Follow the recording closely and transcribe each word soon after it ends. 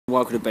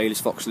Welcome to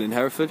Baylis Vauxhall in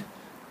Hereford. The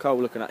car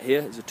we're looking at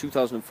here is a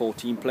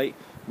 2014 plate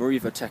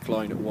Meriva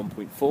Techline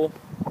 1.4.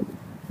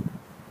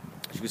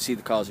 As you can see,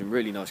 the car's in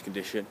really nice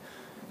condition.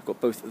 We've got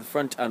both the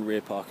front and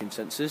rear parking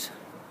sensors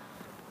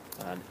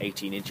and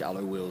 18-inch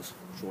alloy wheels,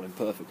 which are all in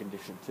perfect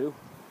condition too.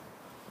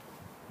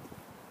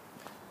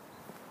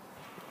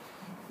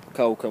 The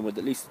car will come with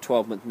at least a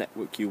 12-month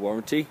network Q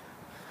warranty.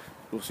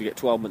 You'll also get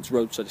 12 months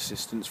roadside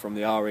assistance from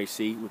the RAC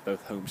with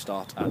both home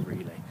start and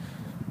relay.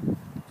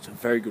 It's a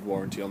very good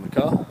warranty on the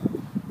car.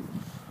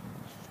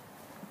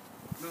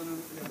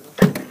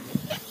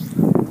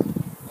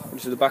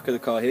 To the back of the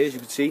car here, as you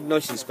can see,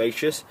 nice and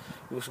spacious.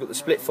 We've also got the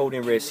split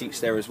folding rear seats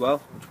there as well,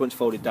 which once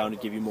folded down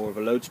would give you more of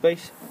a load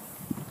space.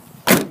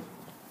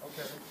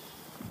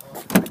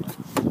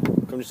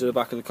 Coming to the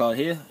back of the car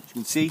here, as you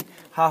can see,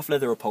 half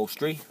leather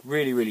upholstery,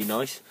 really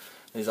nice.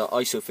 There's our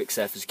ISOFIX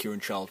there for secure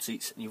and child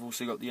seats, and you've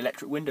also got the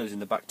electric windows in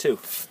the back too.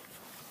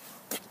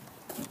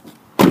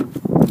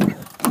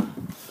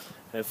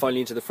 And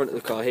finally into the front of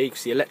the car here, you can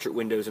see electric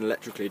windows and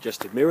electrically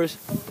adjusted mirrors.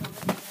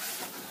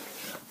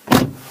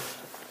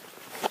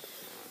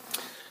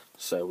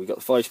 So we've got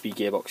the 5-speed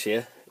gearbox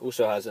here. It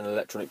also has an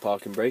electronic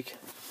parking brake.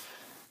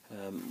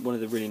 One of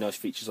the really nice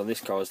features on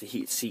this car is the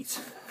heated seats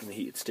and the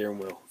heated steering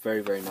wheel.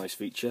 Very nice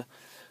feature.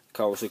 The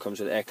car also comes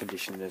with air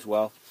conditioning as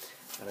well.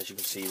 And as you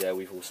can see there,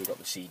 we've also got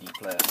the CD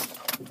player.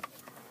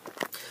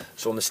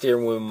 So on the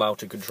steering wheel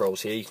mounted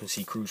controls here, you can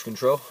see cruise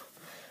control.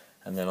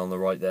 And then on the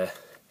right there,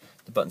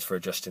 the buttons for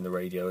adjusting the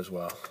radio as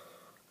well.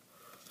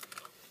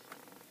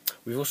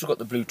 We've also got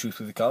the Bluetooth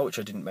with the car, which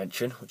I didn't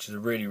mention, which is a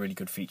really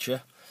good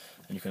feature.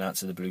 And you can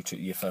answer the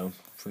Bluetooth your phone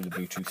through the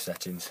Bluetooth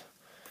settings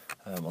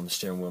on the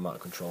steering wheel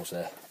mounted controls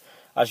there.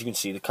 As you can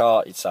see, the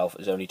car itself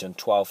has only done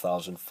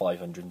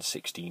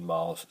 12,516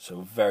 miles,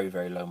 so very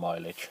low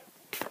mileage.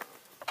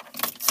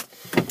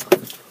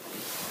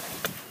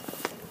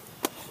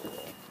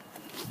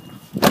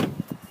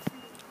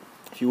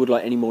 If you would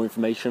like any more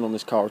information on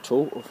this car at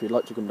all, or if you'd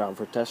like to come down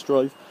for a test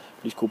drive,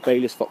 please call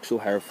Baylis Vauxhall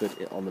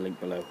Hereford on the link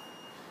below.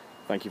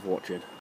 Thank you for watching.